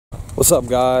What's up,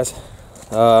 guys?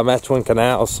 I'm at Twin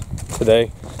Canals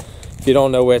today. If you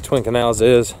don't know where Twin Canals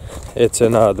is, it's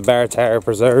in the Barataria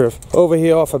Preserve over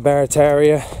here off of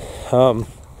Barataria.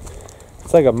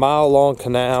 It's like a mile-long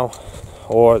canal,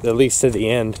 or at least to the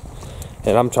end,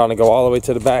 and I'm trying to go all the way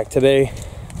to the back today.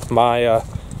 My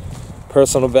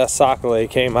personal best sockeye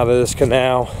came out of this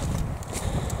canal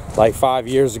like 5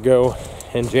 years ago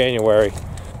in January.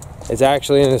 It's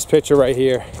actually in this picture right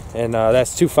here, and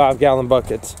that's 2 5-gallon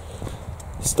buckets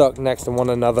stuck next to one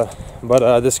another.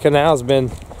 But this canal's been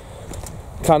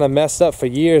kind of messed up for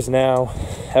years now,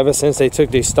 ever since they took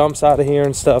these stumps out of here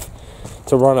and stuff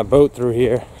to run a boat through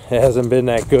here. It hasn't been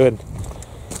that good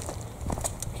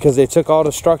because they took all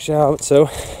the structure out. So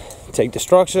you take the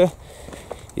structure,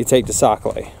 you take the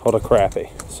sockeye or the crappie.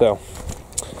 So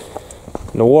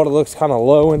and the water looks kind of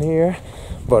low in here,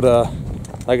 but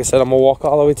like I said, I'm gonna walk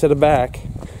all the way to the back.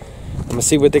 I'm gonna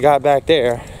see what they got back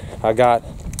there. I got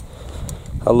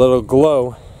a little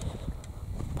glow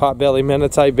potbelly minnow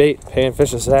type bait,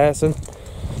 panfish assassin.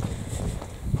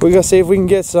 We're gonna see if we can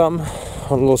get something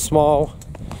on a little small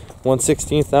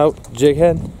 1/16 out jig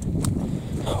head.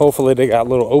 Hopefully they got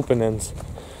little openings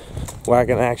where I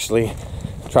can actually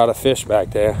try to fish back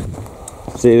there.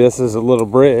 See, this is a little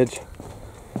bridge.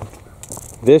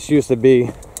 This used to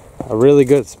be a really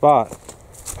good spot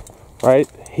right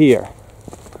here,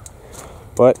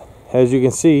 but as you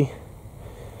can see,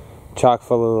 chock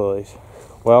full of lilies.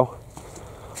 Well,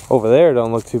 over there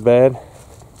don't look too bad,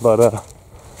 but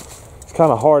it's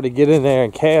kind of hard to get in there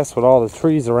and cast with all the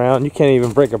trees around. You can't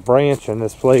even break a branch in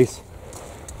this place.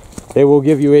 They will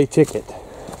give you a ticket,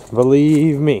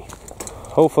 believe me.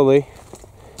 Hopefully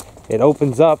it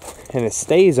opens up and it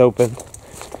stays open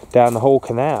down the whole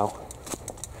canal.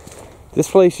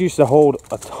 This place used to hold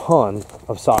a ton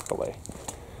of sockeye.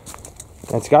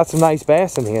 It's got some nice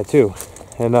bass in here too.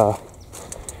 And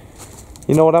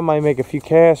you know what, I might make a few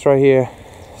casts right here,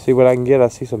 see what I can get. I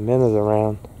see some minnows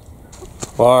around.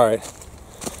 Well, alright,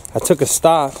 I took a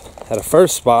stop at a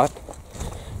first spot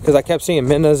because I kept seeing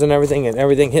minnows and everything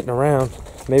hitting around.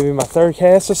 Maybe my third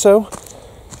cast or so,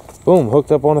 boom,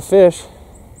 hooked up on a fish.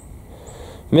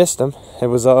 Missed him. It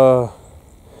was looked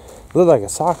like a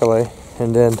sockeye,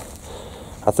 and then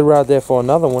I threw out there for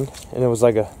another one, and it was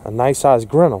like a nice sized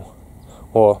grinnell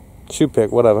or shoe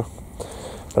pick, whatever.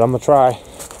 But I'm gonna try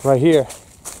right here.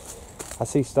 I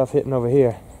see stuff hitting over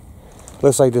here.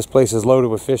 Looks like this place is loaded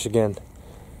with fish again,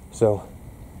 so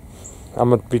I'm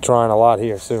gonna be trying a lot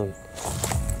here soon.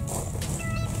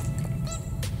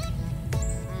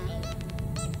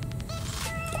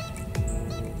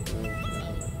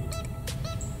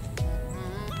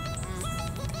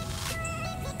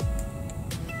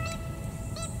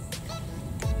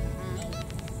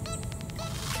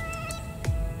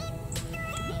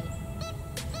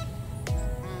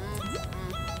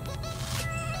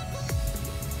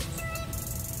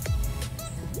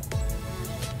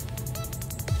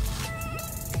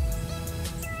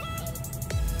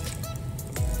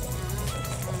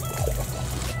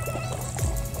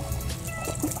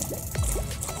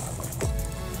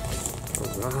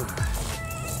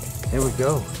 Here we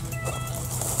go.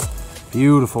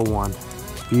 Beautiful one.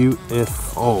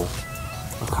 Beautiful.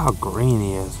 Look how green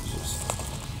he is.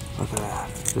 Just look at that.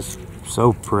 Just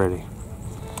so pretty.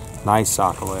 Nice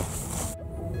sockeye.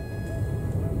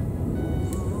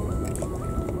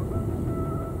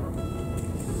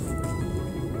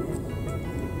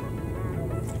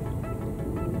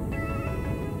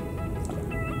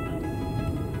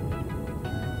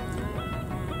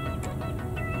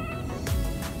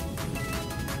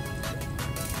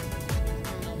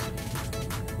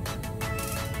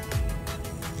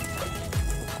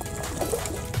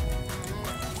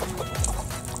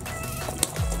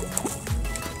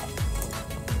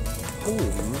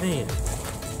 Oh man,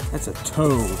 that's a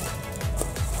toad.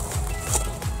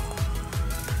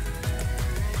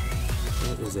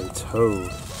 That is a toad.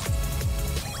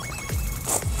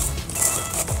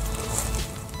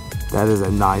 That is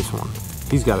a nice one.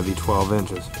 He's got to be 12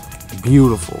 inches.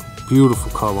 Beautiful,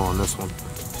 beautiful color on this one.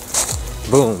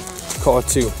 Boom, caught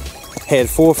 2. Had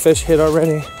 4 fish hit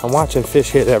already. I'm watching fish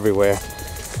hit everywhere.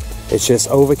 It's just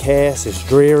overcast, it's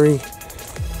dreary.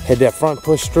 Had that front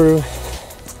push through.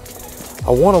 I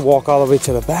want to walk all the way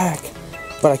to the back,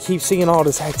 but I keep seeing all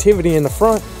this activity in the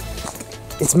front.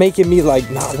 It's making me like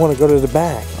not want to go to the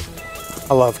back.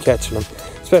 I love catching them,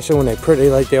 especially when they're pretty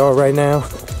like they are right now.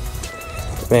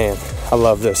 Man, I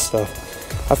love this stuff.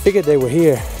 I figured they were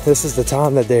here. This is the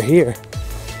time that they're here.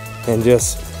 And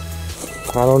just,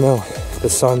 I don't know, the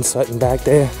sun's setting back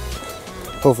there.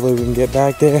 Hopefully we can get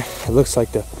back there. It looks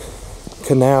like the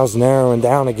canal's narrowing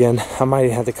down again. I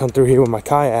might have to come through here with my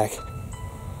kayak.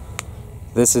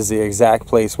 this is the exact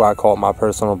place where I caught my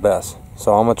personal best.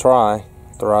 So I'm gonna try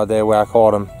throw out there where I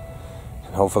caught him,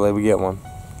 and hopefully we get one.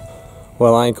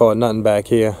 Well, I ain't caught nothing back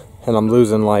here, and I'm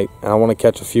losing light, and I want to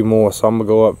catch a few more, so I'm gonna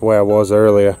go up where I was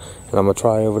earlier, and I'm gonna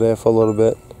try over there for a little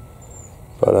bit.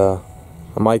 But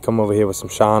I might come over here with some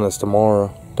shiners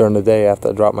tomorrow during the day after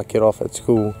I drop my kid off at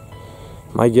school.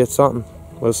 Might get something.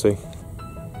 We'll see.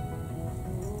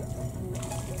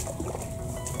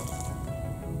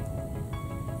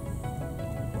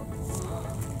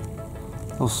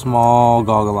 Little small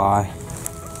goggle eye.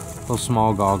 Little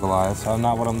small goggle eye. That's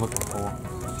not what I'm looking for.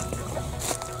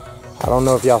 I don't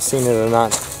know if y'all seen it or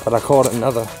not, but I caught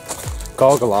another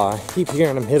goggle eye. Keep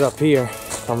hearing them hit up here.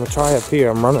 So I'm gonna try up here.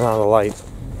 I'm running out of light.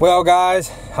 Well,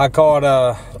 guys, I caught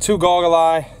 2 goggle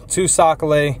eye, 2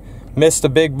 sockeye, missed a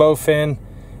big bowfin,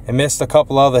 and missed a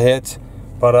couple other hits.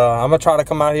 But I'm gonna try to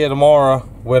come out here tomorrow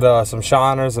with some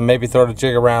shiners and maybe throw the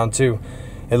jig around too.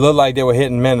 It looked like they were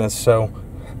hitting minnows, so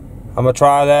I'm gonna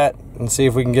try that and see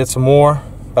if we can get some more.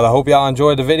 But I hope y'all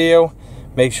enjoyed the video.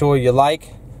 Make sure you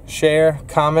like, share,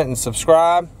 comment, and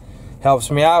subscribe. Helps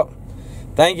me out.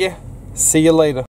 Thank you. See you later.